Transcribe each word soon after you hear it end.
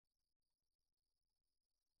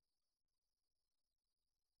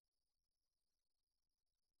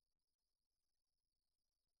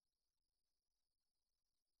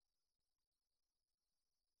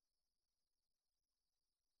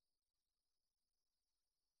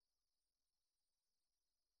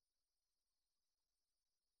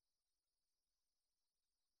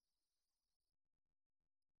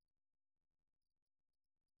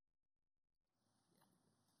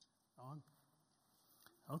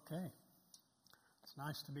Okay. It's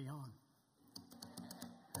nice to be on.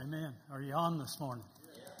 Amen. Are you on this morning?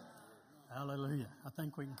 Hallelujah. I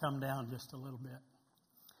think we can come down just a little bit.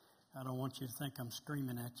 I don't want you to think I'm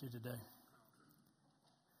screaming at you today.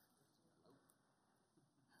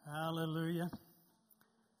 Hallelujah.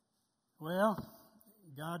 Well,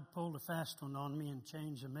 God pulled a fast one on me and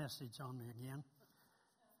changed the message on me again.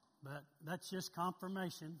 But that's just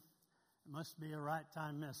confirmation. It must be a right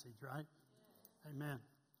time message, right? Amen.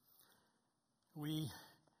 We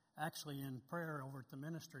actually in prayer over at the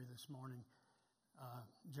ministry this morning,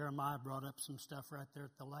 Jeremiah brought up some stuff right there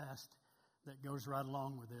at the last that goes right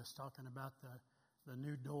along with this, talking about the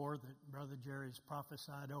new door that Brother Jerry's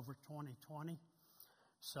prophesied over 2020.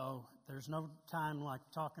 So there's no time like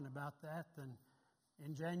talking about that than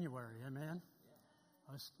in January. Amen.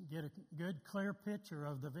 Let's get a good, clear picture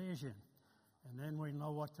of the vision, and then we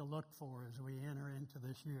know what to look for as we enter into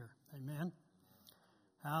this year. Amen.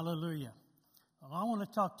 Hallelujah. Well, I want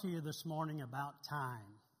to talk to you this morning about time.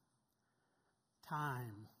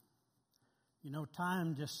 Time. You know,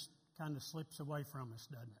 time just kind of slips away from us,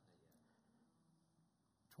 doesn't it?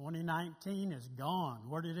 2019 is gone.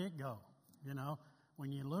 Where did it go? You know,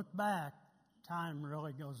 when you look back, time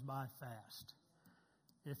really goes by fast.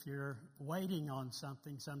 If you're waiting on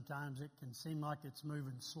something, sometimes it can seem like it's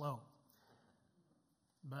moving slow.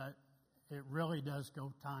 But it really does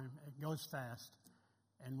go time. It goes fast.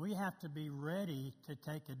 And we have to be ready to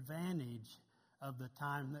take advantage of the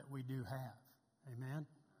time that we do have. Amen?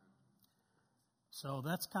 So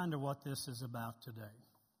that's kind of what this is about today.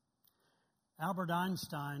 Albert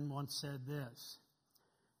Einstein once said this.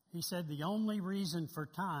 He said, the only reason for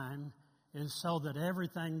time is so that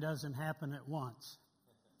everything doesn't happen at once.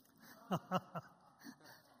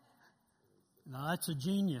 Now, that's a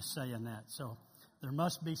genius saying that, so there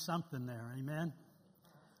must be something there. Amen?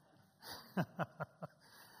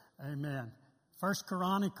 Amen. 1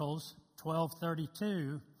 Chronicles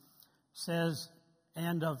 12:32 says,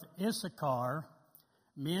 and of Issachar,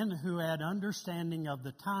 men who had understanding of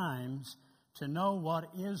the times to know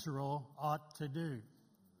what Israel ought to do.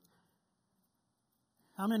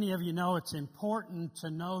 How many of you know it's important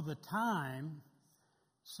to know the time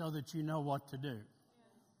so that you know what to do?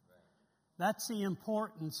 That's the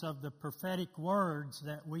importance of the prophetic words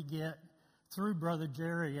that we get through Brother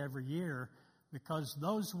Jerry every year, because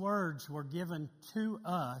those words were given to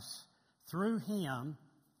us through him.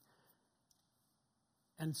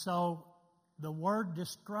 And so the word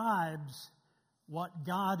describes what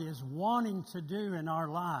God is wanting to do in our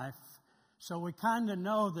life, so we kind of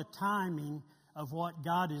know the timing of what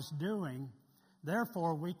God is doing.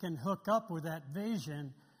 Therefore, we can hook up with that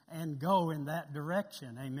vision and go in that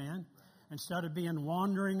direction. Amen? Instead of being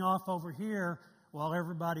wandering off over here while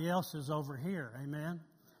everybody else is over here. Amen?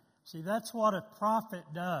 See, that's what a prophet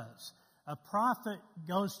does. A prophet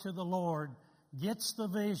goes to the Lord, gets the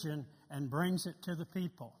vision, and brings it to the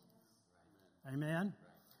people. Amen?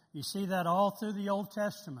 You see that all through the Old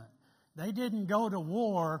Testament. They didn't go to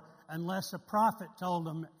war unless a prophet told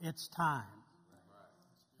them it's time.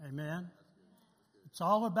 Amen? It's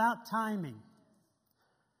all about timing.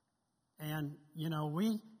 And, you know,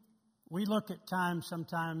 we look at time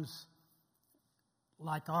sometimes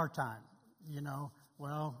like our time. You know,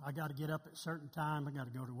 well, I got to get up at a certain time. I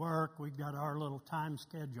got to go to work. We've got our little time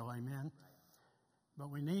schedule. Amen? But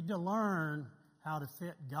we need to learn how to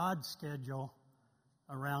fit God's schedule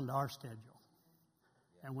around our schedule.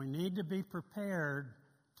 And we need to be prepared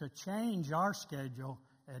to change our schedule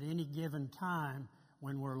at any given time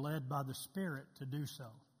when we're led by the Spirit to do so.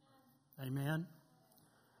 Amen?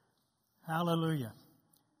 Hallelujah.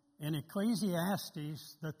 In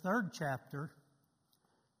Ecclesiastes, the 3rd chapter,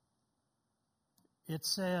 it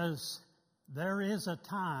says, there is a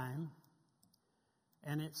time,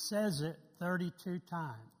 and it says it 32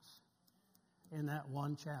 times in that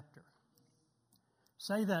one chapter.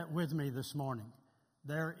 Say that with me this morning.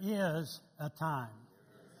 There is a time.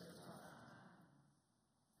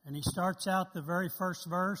 And he starts out the very first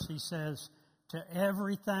verse. He says, to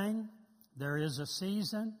everything there is a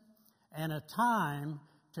season and a time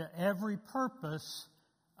to every purpose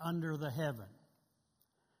under the heaven.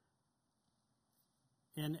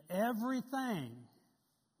 In everything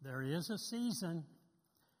there is a season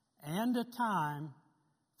and a time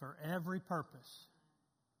for every purpose.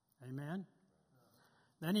 Amen?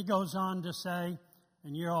 Then he goes on to say,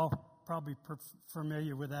 and you're all probably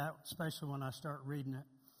familiar with that, especially when I start reading it.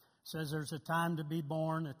 It says there's a time to be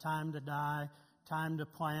born, a time to die, time to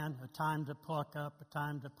plant, a time to pluck up, a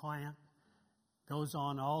time to plant. Goes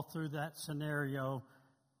on all through that scenario,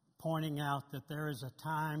 pointing out that there is a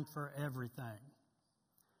time for everything.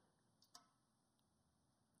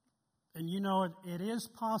 And you know, it is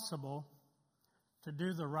possible to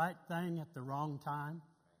do the right thing at the wrong time.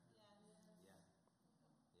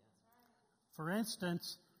 For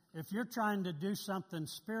instance, if you're trying to do something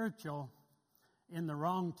spiritual in the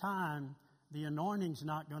wrong time, the anointing's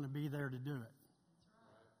not going to be there to do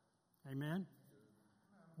it. Amen?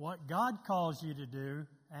 What God calls you to do,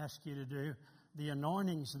 asks you to do, the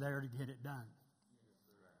anointing's there to get it done.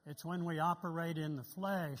 It's when we operate in the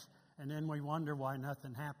flesh and then we wonder why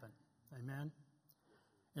nothing happened. Amen?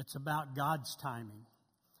 It's about God's timing.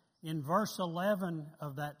 In verse 11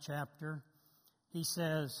 of that chapter, he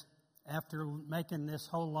says, after making this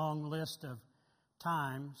whole long list of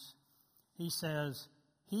times, he says,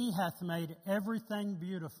 He hath made everything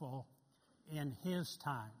beautiful in His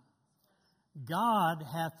time. God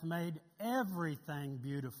hath made everything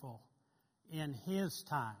beautiful in His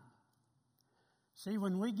time. See,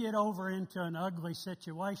 when we get over into an ugly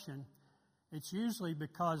situation, it's usually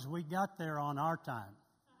because we got there on our time.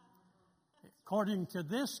 According to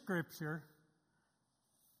this scripture,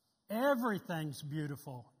 everything's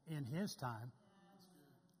beautiful in His time.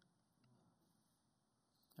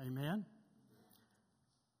 Amen?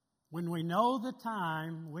 When we know the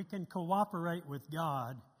time, we can cooperate with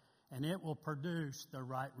God, and it will produce the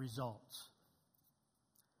right results.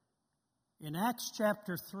 In Acts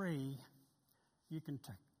chapter 3, you can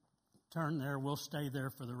turn there. We'll stay there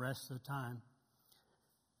for the rest of the time.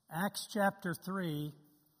 Acts chapter 3,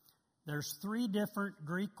 there's 3 different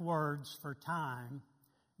Greek words for time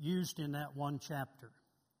used in that one chapter.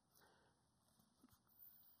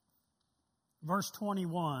 Verse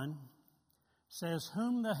 21 says,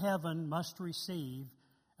 Whom the heaven must receive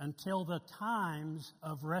until the times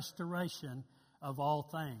of restoration of all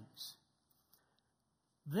things.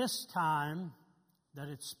 This time that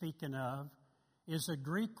it's speaking of is a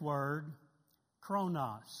Greek word,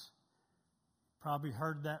 chronos. Probably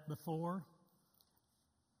heard that before.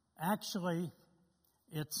 Actually,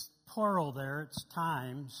 it's plural there, it's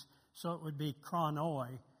times, so it would be chronoi,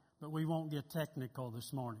 but we won't get technical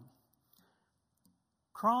this morning.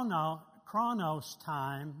 Chronos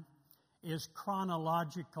time is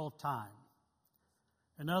chronological time.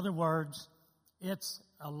 In other words, it's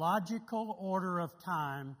a logical order of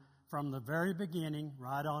time from the very beginning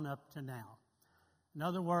right on up to now. In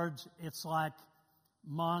other words, it's like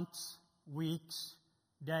months, weeks,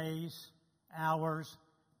 days, hours.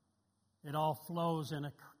 It all flows in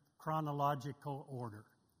a chronological order.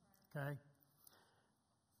 Okay?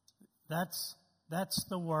 That's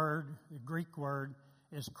the word, the Greek word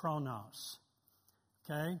is chronos.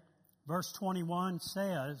 Okay? Verse 21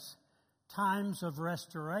 says, times of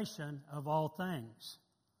restoration of all things.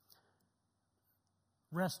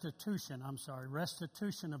 Restitution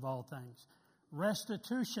of all things.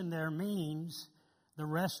 Restitution there means the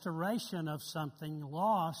restoration of something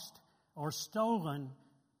lost or stolen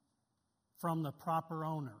from the proper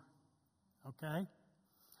owner. Okay?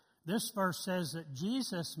 This verse says that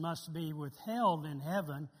Jesus must be withheld in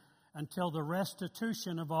heaven until the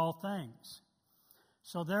restitution of all things.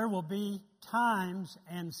 So there will be times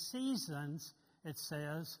and seasons, it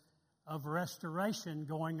says, of restoration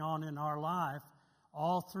going on in our life,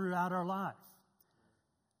 all throughout our life.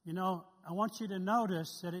 You know, I want you to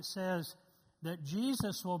notice that it says that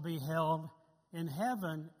Jesus will be held in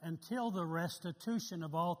heaven until the restitution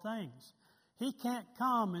of all things. He can't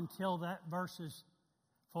come until that verse is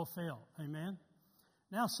fulfilled. Amen?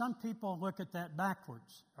 Now, some people look at that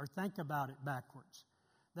backwards or think about it backwards.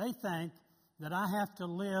 They think that I have to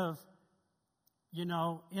live, you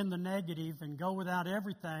know, in the negative and go without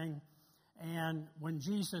everything, and when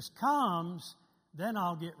Jesus comes, then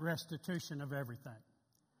I'll get restitution of everything.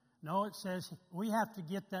 No, it says we have to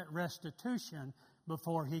get that restitution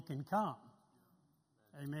before He can come.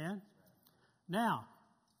 Amen? Now,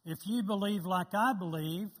 if you believe like I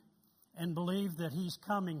believe and believe that He's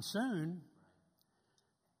coming soon,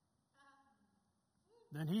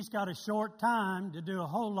 then He's got a short time to do a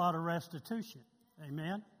whole lot of restitution.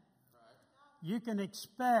 Amen? You can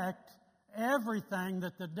expect everything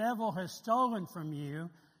that the devil has stolen from you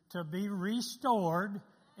to be restored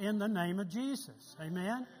in the name of Jesus.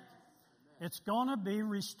 Amen? It's going to be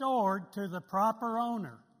restored to the proper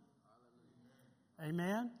owner.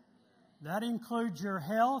 Amen? That includes your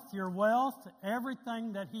health, your wealth,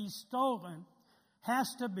 everything that He's stolen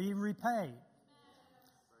has to be repaid.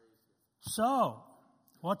 So,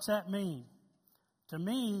 what's that mean? To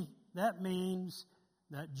me, that means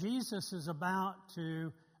that Jesus is about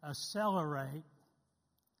to accelerate,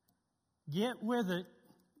 get with it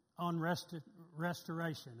on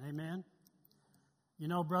restoration. Amen? You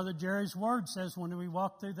know, Brother Jerry's word says when we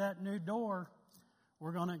walk through that new door,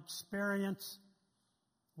 we're going to experience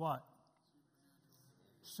what?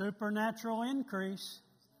 Supernatural increase.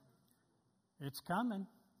 It's coming.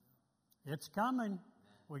 It's coming.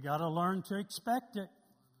 We got to learn to expect it.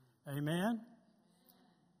 Amen.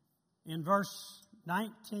 In verse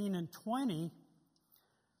 19 and 20,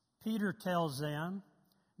 Peter tells them,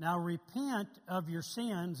 "Now repent of your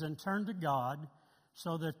sins and turn to God,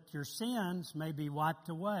 so that your sins may be wiped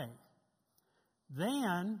away.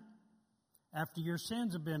 Then, after your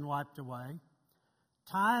sins have been wiped away,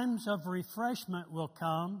 times of refreshment will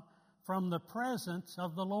come from the presence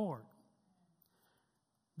of the Lord."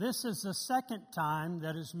 This is the second time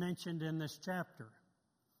that is mentioned in this chapter.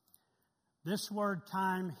 This word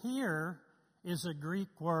time here is a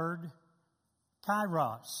Greek word,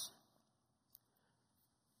 kairos.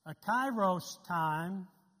 A kairos time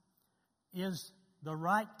is the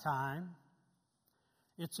right time.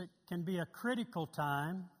 It can be a critical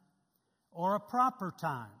time or a proper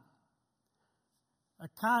time.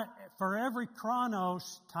 For every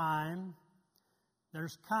chronos time,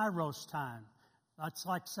 there's kairos time. That's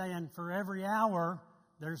like saying for every hour,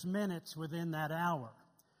 there's minutes within that hour.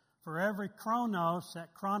 For every chronos,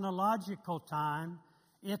 that chronological time,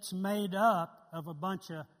 it's made up of a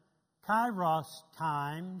bunch of kairos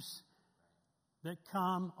times that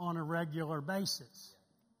come on a regular basis.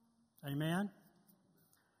 Amen?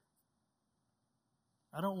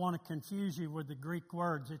 I don't want to confuse you with the Greek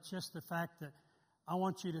words. It's just the fact that I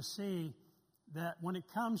want you to see that when it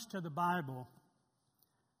comes to the Bible,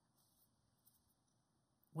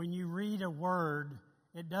 when you read a word,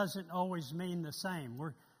 it doesn't always mean the same.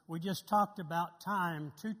 We just talked about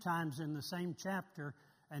time 2 times in the same chapter,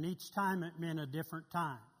 and each time it meant a different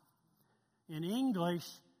time. In English,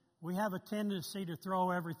 we have a tendency to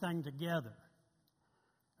throw everything together.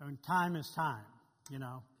 And time is time, you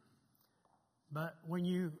know. But when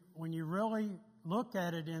you really look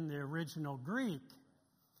at it in the original Greek,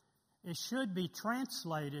 it should be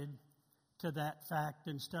translated to that fact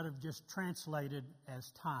instead of just translated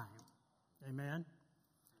as time. Amen?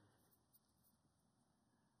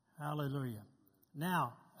 Hallelujah.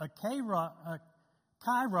 Now, a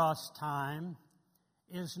kairos time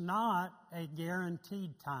is not a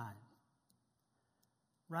guaranteed time.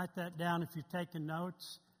 Write that down if you're taking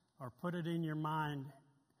notes or put it in your mind.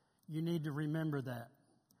 You need to remember that.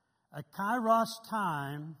 A kairos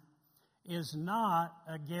time is not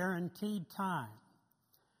a guaranteed time,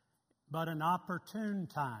 but an opportune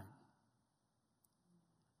time.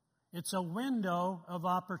 It's a window of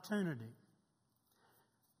opportunity.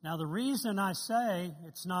 Now, the reason I say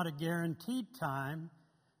it's not a guaranteed time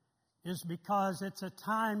is because it's a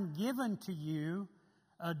time given to you.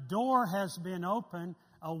 A door has been opened.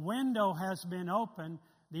 A window has been opened.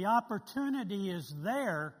 The opportunity is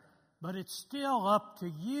there, but it's still up to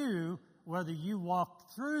you whether you walk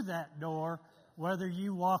through that door, whether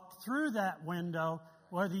you walk through that window,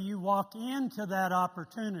 whether you walk into that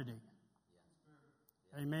opportunity.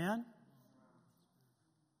 Amen?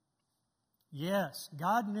 Yes,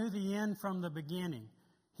 God knew the end from the beginning.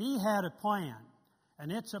 He had a plan,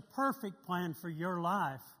 and it's a perfect plan for your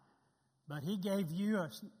life, but He gave you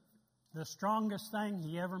the strongest thing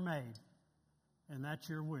He ever made, and that's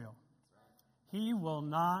your will. He will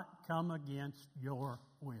not come against your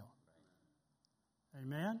will.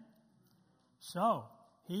 Amen? So,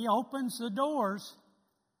 He opens the doors,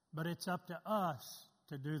 but it's up to us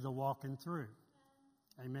to do the walking through.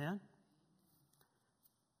 Amen?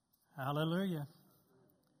 Hallelujah.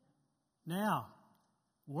 Now,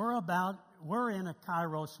 we're in a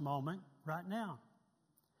kairos moment right now.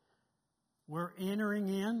 We're entering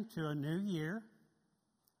into a new year,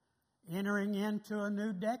 entering into a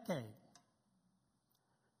new decade.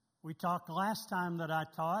 We talked last time that I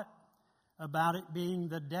taught about it being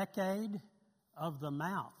the decade of the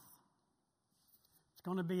mouth. It's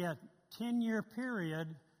going to be a 10-year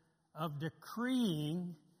period of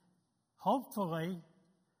decreeing, hopefully,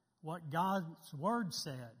 what God's Word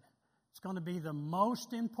said. It's going to be the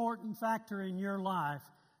most important factor in your life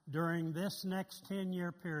during this next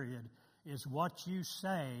 10-year period is what you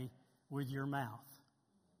say with your mouth.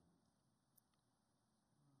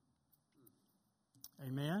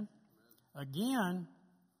 Amen? Again,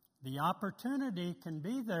 the opportunity can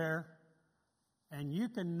be there, and you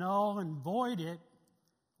can null and void it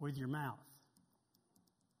with your mouth.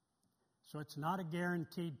 So it's not a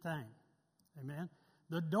guaranteed thing. Amen?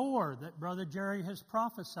 The door that Brother Jerry has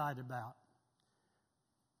prophesied about,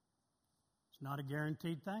 it's not a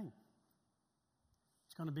guaranteed thing.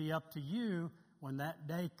 It's going to be up to you when that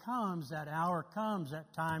day comes, that hour comes,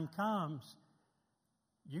 that time comes.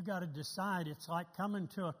 You got to decide. It's like coming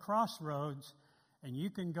to a crossroads, and you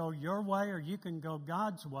can go your way or you can go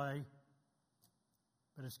God's way,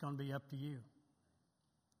 but it's going to be up to you.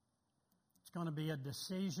 going to be a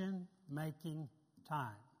decision-making time.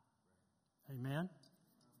 Amen?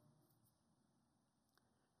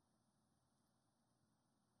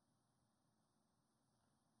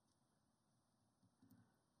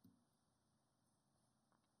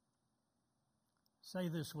 Say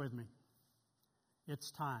this with me.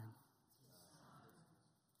 It's time.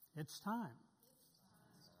 It's time.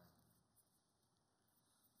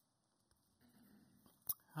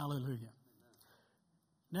 Hallelujah.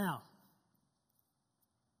 Now,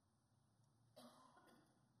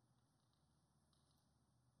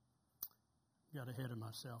 got ahead of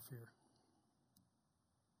myself here.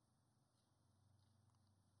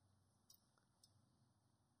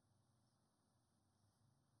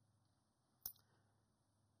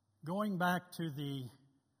 Going back to the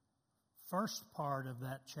first part of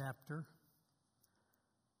that chapter,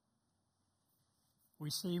 we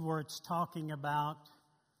see where it's talking about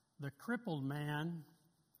the crippled man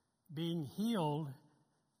being healed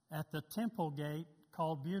at the temple gate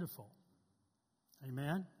called Beautiful.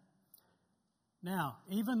 Amen? Now,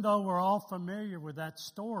 even though we're all familiar with that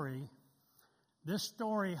story, this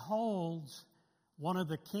story holds one of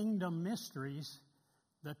the kingdom mysteries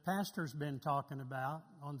that Pastor's been talking about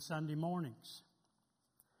on Sunday mornings.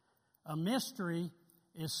 A mystery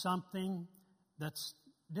is something that's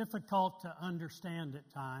difficult to understand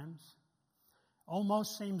at times,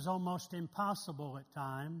 seems almost impossible at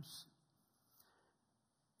times.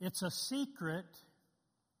 It's a secret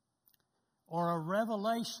or a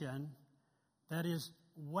revelation that is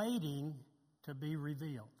waiting to be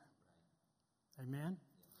revealed. Amen?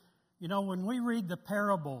 You know, when we read the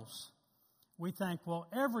parables, we think, well,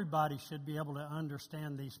 everybody should be able to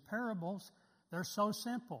understand these parables. They're so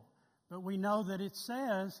simple. But we know that it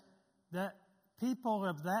says that people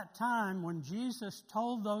of that time, when Jesus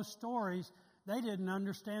told those stories, they didn't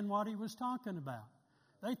understand what he was talking about.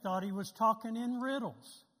 They thought he was talking in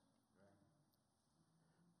riddles.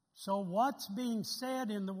 So what's being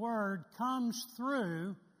said in the Word comes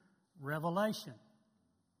through revelation.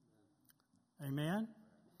 Amen?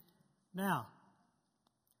 Now,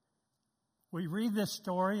 we read this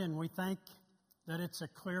story and we think that it's a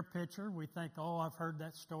clear picture. We think, oh, I've heard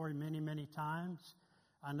that story many, many times.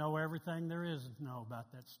 I know everything there is to know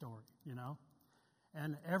about that story, you know.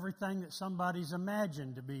 And everything that somebody's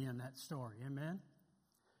imagined to be in that story. Amen?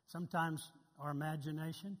 Sometimes our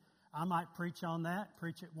imagination, I might preach on that,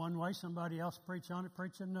 preach it one way. Somebody else preach on it,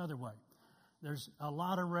 preach it another way. There's a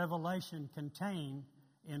lot of revelation contained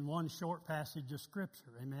in one short passage of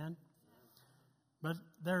Scripture. Amen? But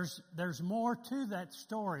there's more to that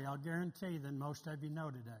story, I'll guarantee, than most of you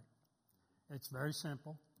know today. It's very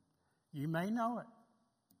simple. You may know it.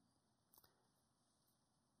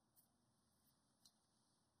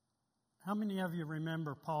 How many of you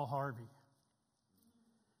remember Paul Harvey?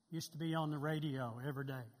 Used to be on the radio every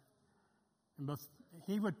day. And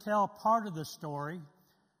he would tell part of the story,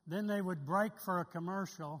 then they would break for a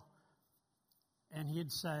commercial, and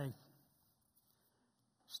he'd say,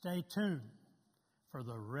 stay tuned for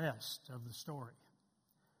the rest of the story.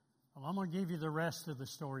 Well, I'm going to give you the rest of the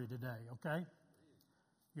story today, okay?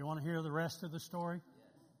 You want to hear the rest of the story?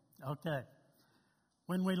 Okay.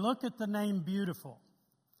 When we look at the name Beautiful,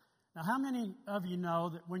 now how many of you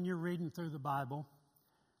know that when you're reading through the Bible,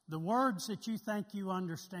 the words that you think you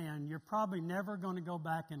understand, you're probably never going to go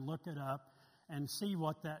back and look it up and see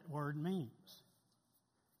what that word means.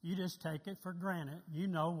 You just take it for granted. You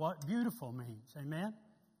know what beautiful means. Amen?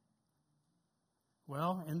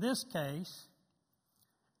 Well, in this case,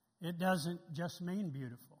 it doesn't just mean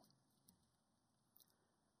beautiful.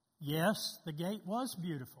 Yes, the gate was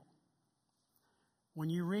beautiful. When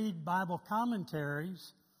you read Bible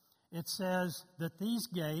commentaries, it says that these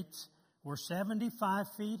gates were 75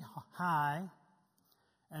 feet high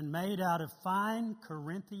and made out of fine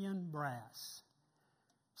Corinthian brass.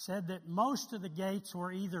 Said that most of the gates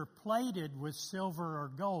were either plated with silver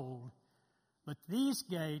or gold, but these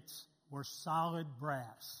gates were solid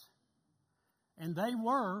brass. And they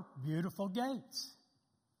were beautiful gates.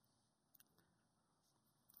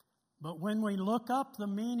 But when we look up the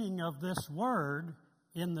meaning of this word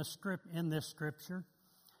in this scripture,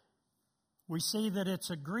 we see that it's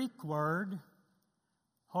a Greek word,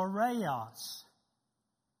 horeios.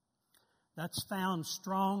 That's found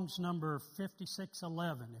Strong's number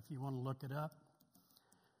 5611, if you want to look it up.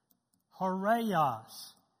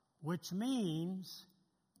 Horeios, which means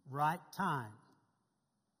right time.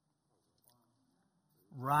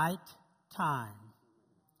 Right time.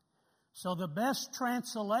 So the best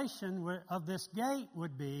translation of this gate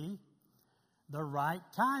would be the right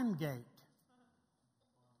time gate.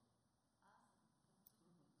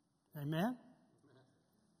 Amen?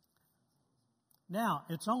 Now,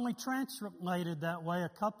 it's only translated that way a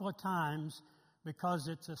couple of times because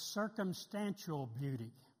it's a circumstantial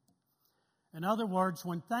beauty. In other words,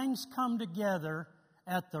 when things come together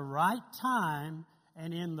at the right time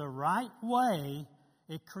and in the right way,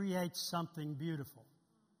 it creates something beautiful.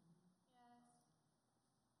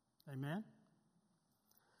 Amen?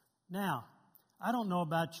 Now, I don't know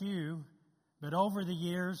about you, but over the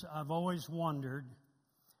years I've always wondered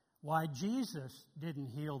why Jesus didn't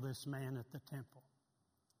heal this man at the temple.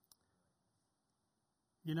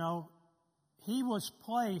 You know, he was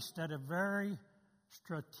placed at a very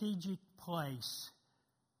strategic place.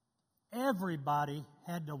 Everybody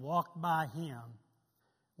had to walk by him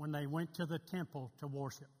when they went to the temple to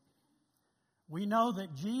worship. We know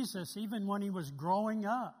that Jesus, even when he was growing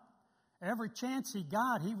up, every chance he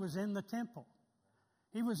got, he was in the temple.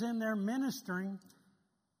 He was in there ministering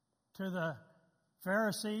to the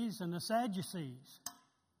Pharisees and the Sadducees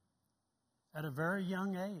at a very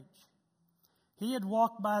young age. He had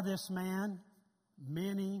walked by this man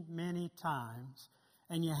many, many times,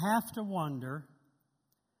 and you have to wonder,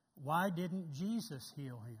 why didn't Jesus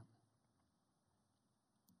heal him?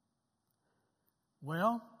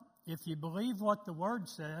 Well, if you believe what the Word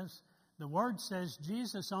says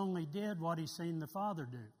Jesus only did what he seen the Father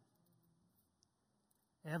do.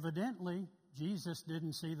 Evidently, Jesus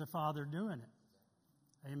didn't see the Father doing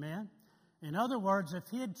it. Amen? In other words, if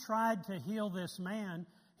he had tried to heal this man,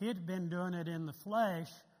 he had been doing it in the flesh,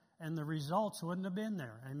 and the results wouldn't have been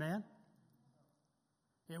there. Amen?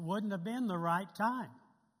 It wouldn't have been the right time.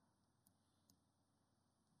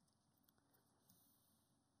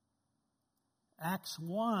 Acts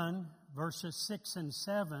 1, verses 6 and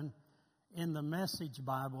 7 in the Message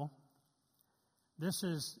Bible. This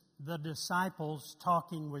is the disciples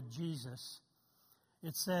talking with Jesus.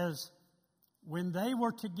 It says, when they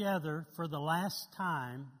were together for the last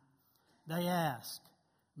time, they asked,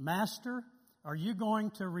 Master, are you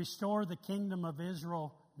going to restore the kingdom of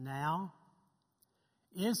Israel now?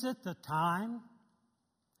 Is it the time?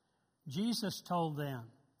 Jesus told them,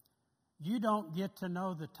 you don't get to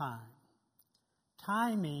know the time.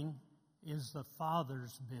 Timing is the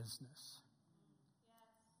Father's business.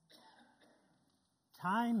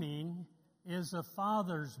 Timing is the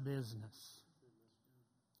Father's business.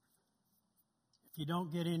 If you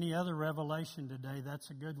don't get any other revelation today, that's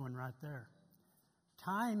a good one right there.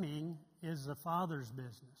 Timing is the Father's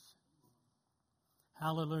business.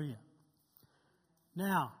 Hallelujah.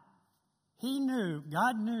 Now,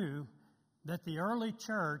 God knew that the early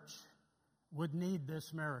church would need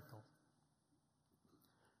this miracle.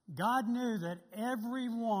 God knew that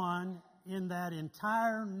everyone in that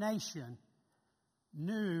entire nation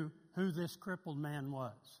knew who this crippled man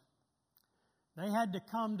was. They had to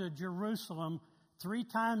come to Jerusalem 3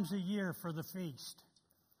 times a year for the feast.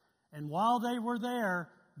 And while they were there,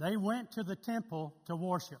 they went to the temple to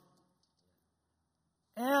worship.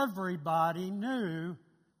 Everybody knew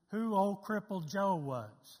who old crippled Joe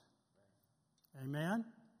was. Amen?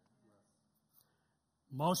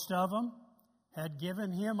 Most of them had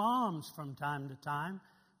given him alms from time to time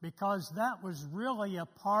because that was really a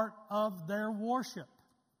part of their worship,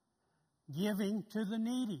 giving to the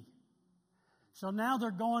needy. So now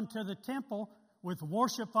they're going to the temple with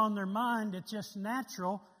worship on their mind. It's just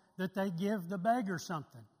natural that they give the beggar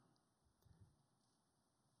something.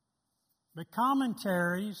 The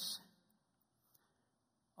commentaries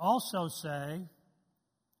also say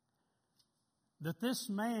that this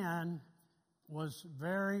man was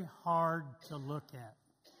very hard to look at.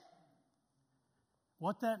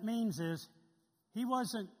 What that means is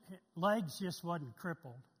legs just wasn't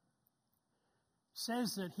crippled. It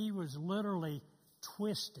says that he was literally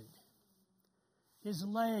twisted. His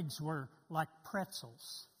legs were like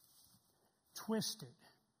pretzels, twisted.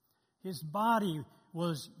 His body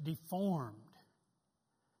was deformed.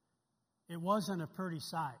 It wasn't a pretty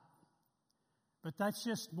sight. But that's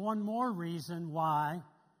just one more reason why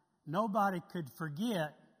nobody could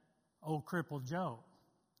forget old crippled Joe.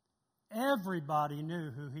 Everybody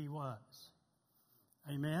knew who he was.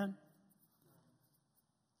 Amen?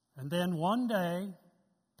 And then one day,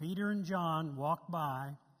 Peter and John walked by.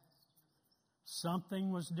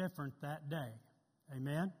 Something was different that day.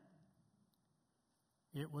 Amen?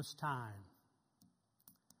 It was time.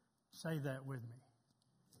 Say that with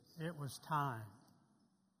me. It was time.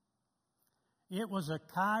 It was a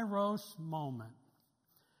kairos moment,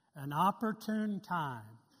 an opportune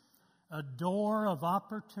time. A door of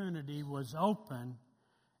opportunity was open,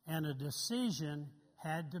 and a decision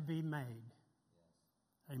had to be made.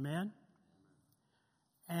 Amen?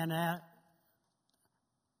 And at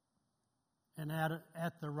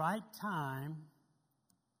the right time,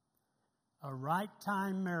 A right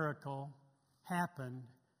time miracle happened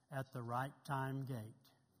at the right time gate.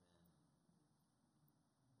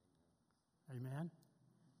 Amen.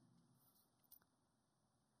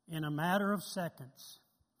 In a matter of seconds,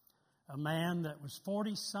 a man that was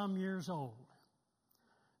 40-some years old,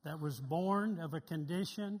 that was born of a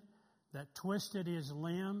condition that twisted his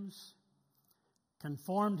limbs,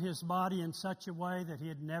 conformed his body in such a way that he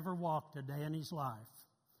had never walked a day in his life.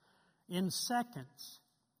 In seconds,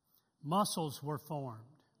 muscles were formed.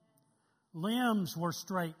 Limbs were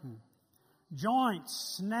straightened.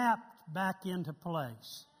 Joints snapped back into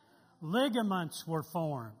place. Ligaments were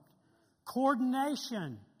formed.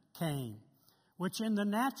 Coordination came, which in the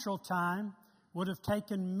natural time would have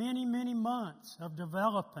taken many, many months of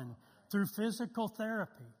developing through physical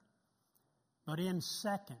therapy. But in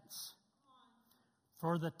seconds,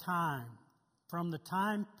 from the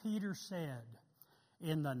time Peter said,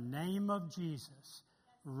 "In the name of Jesus,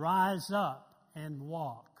 rise up and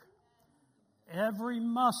walk," every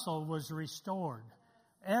muscle was restored.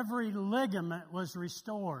 Every ligament was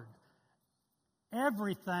restored.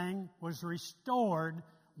 Everything was restored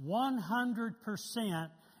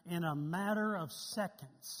 100% in a matter of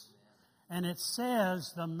seconds. And it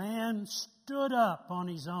says the man stood up on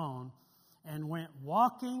his own and went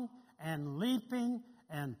walking and leaping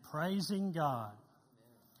and praising God.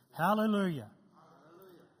 Hallelujah.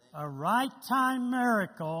 A right time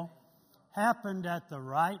miracle happened at the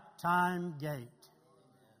right time gate.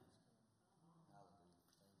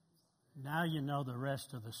 Now you know the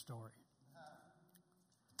rest of the story.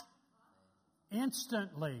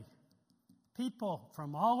 Instantly, people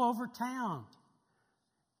from all over town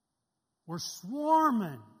were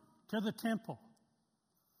swarming to the temple.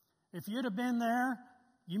 If you'd have been there,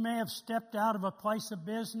 you may have stepped out of a place of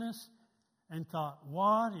business and thought,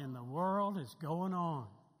 what in the world is going on?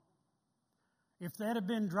 If they'd have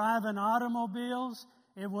been driving automobiles,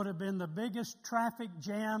 it would have been the biggest traffic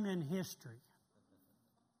jam in history.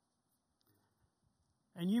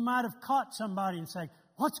 And you might have caught somebody and say,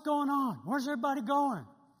 what's going on? Where's everybody going?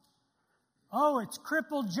 Oh, it's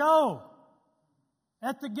crippled Joe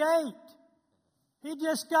at the gate. He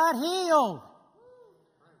just got healed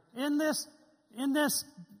in this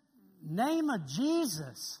name of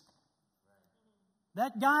Jesus.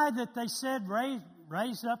 That guy that they said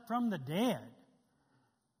raised up from the dead.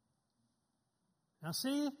 Now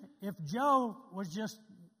see, if Joe was just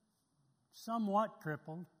somewhat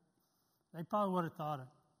crippled, they probably would have thought,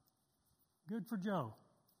 good for Joe.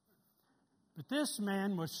 But this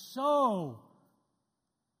man was so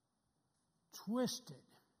twisted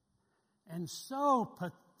and so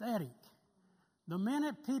pathetic. The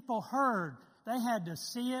minute people heard, they had to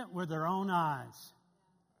see it with their own eyes.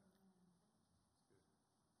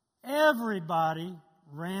 Everybody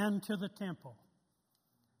ran to the temple.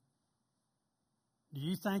 Do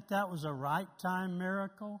you think that was a right time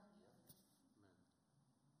miracle?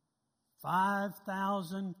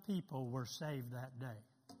 5,000 people were saved that day.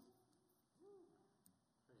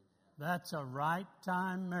 That's a right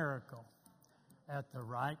time miracle at the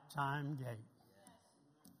right time gate.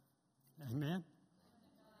 Amen?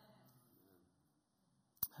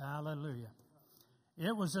 Hallelujah.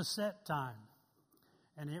 It was a set time,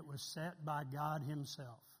 and it was set by God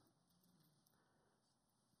Himself.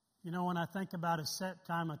 You know, when I think about a set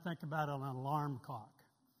time, I think about an alarm clock.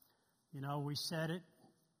 You know, we set it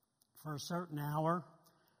for a certain hour,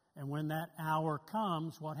 and when that hour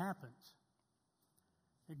comes, what happens?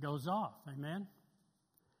 It goes off. Amen?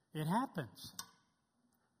 It happens.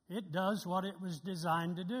 It does what it was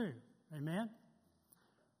designed to do. Amen?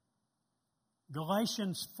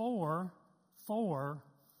 Galatians 4:4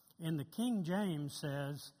 in the King James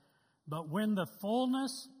says, "But when the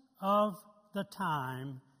fullness of the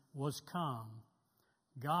time was come,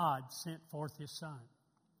 God sent forth His Son."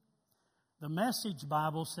 The Message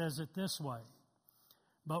Bible says it this way,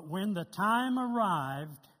 "But when the time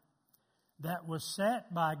arrived that was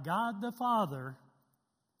set by God the Father,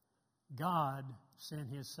 God sent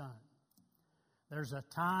His Son." There's a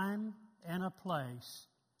time and a place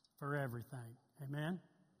for everything. Amen?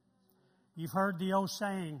 You've heard the old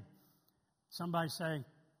saying, somebody say,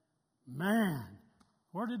 man,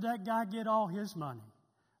 where did that guy get all his money?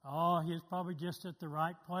 Oh, he's probably just at the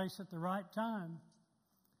right place at the right time.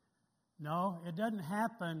 No, it doesn't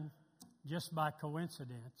happen just by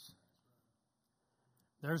coincidence.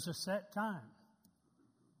 There's a set time.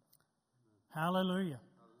 Hallelujah.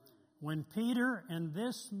 When Peter and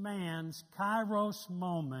this man's kairos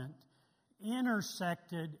moment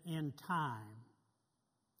intersected in time,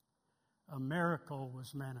 a miracle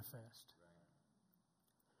was manifest.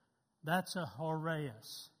 That's a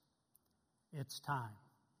horarios. It's time.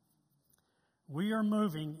 We are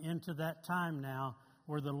moving into that time now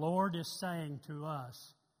where the Lord is saying to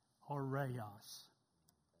us, Horeos.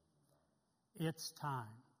 It's time.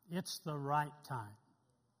 It's the right time.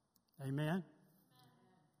 Amen?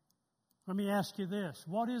 Let me ask you this.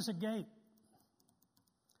 What is a gate?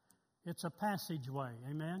 It's a passageway.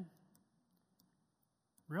 Amen?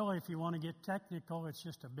 Really, if you want to get technical, it's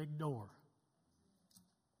just a big door.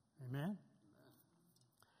 Amen?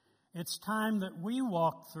 It's time that we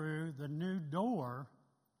walk through the new door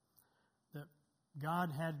that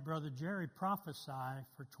God had Brother Jerry prophesy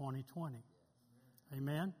for 2020.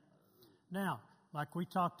 Amen? Now, like we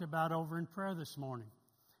talked about over in prayer this morning,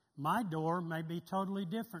 my door may be totally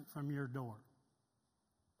different from your door.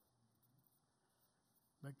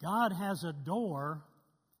 But God has a door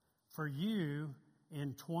for you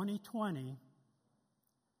in 2020,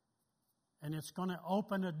 and it's going to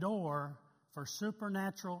open a door for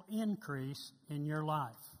supernatural increase in your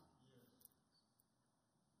life.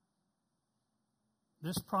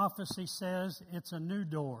 This prophecy says it's a new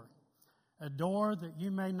door, a door that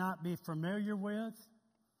you may not be familiar with,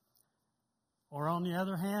 or on the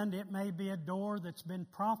other hand, it may be a door that's been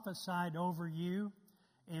prophesied over you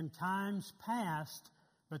in times past,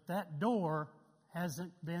 but that door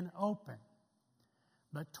hasn't been opened.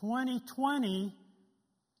 But 2020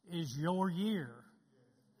 is your year.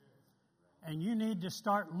 And you need to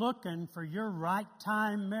start looking for your right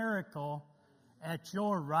time miracle at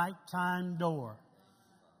your right time door.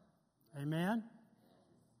 Amen?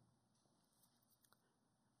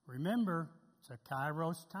 Remember, it's a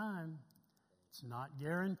Kairos time. It's not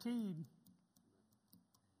guaranteed.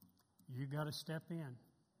 You got to step in.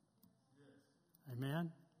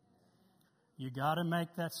 Amen? You got to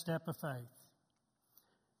make that step of faith.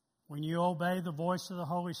 When you obey the voice of the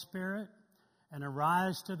Holy Spirit and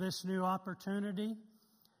arise to this new opportunity,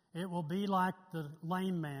 it will be like the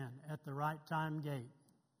lame man at the right time gate.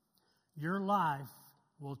 Your life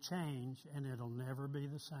will change and it'll never be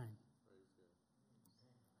the same.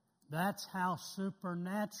 That's how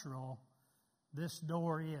supernatural this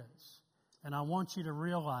door is. And I want you to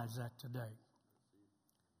realize that today.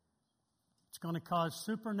 It's going to cause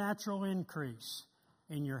supernatural increase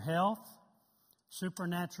in your health,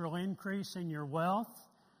 supernatural increase in your wealth,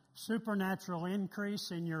 supernatural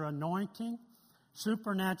increase in your anointing,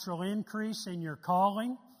 supernatural increase in your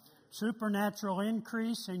calling, supernatural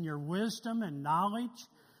increase in your wisdom and knowledge,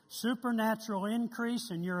 supernatural increase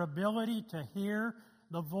in your ability to hear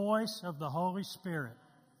the voice of the Holy Spirit.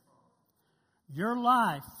 Your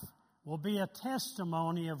life will be a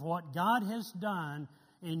testimony of what God has done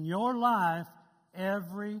in your life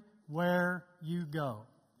everywhere you go.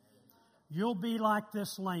 You'll be like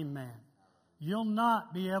this lame man. You'll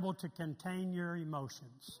not be able to contain your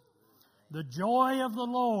emotions. The joy of the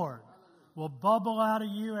Lord will bubble out of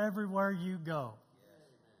you everywhere you go.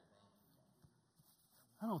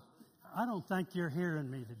 I don't think you're hearing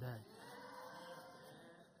me today.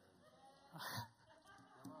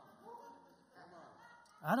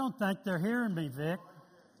 I don't think they're hearing me, Vic.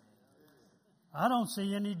 I don't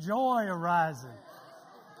see any joy arising.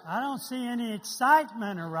 I don't see any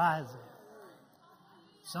excitement arising.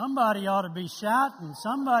 Somebody ought to be shouting.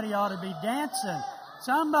 Somebody ought to be dancing.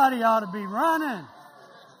 Somebody ought to be running.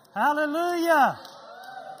 Hallelujah.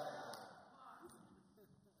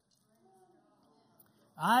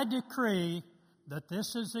 I decree that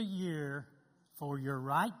this is a year for your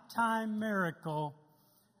right time miracle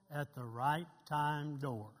at the right time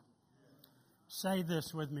door. Say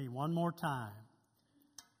this with me one more time.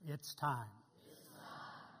 It's time.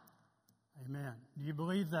 Amen. Do you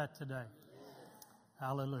believe that today?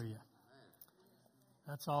 Hallelujah.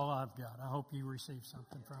 That's all I've got. I hope you receive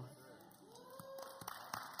something from it.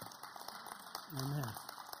 Amen.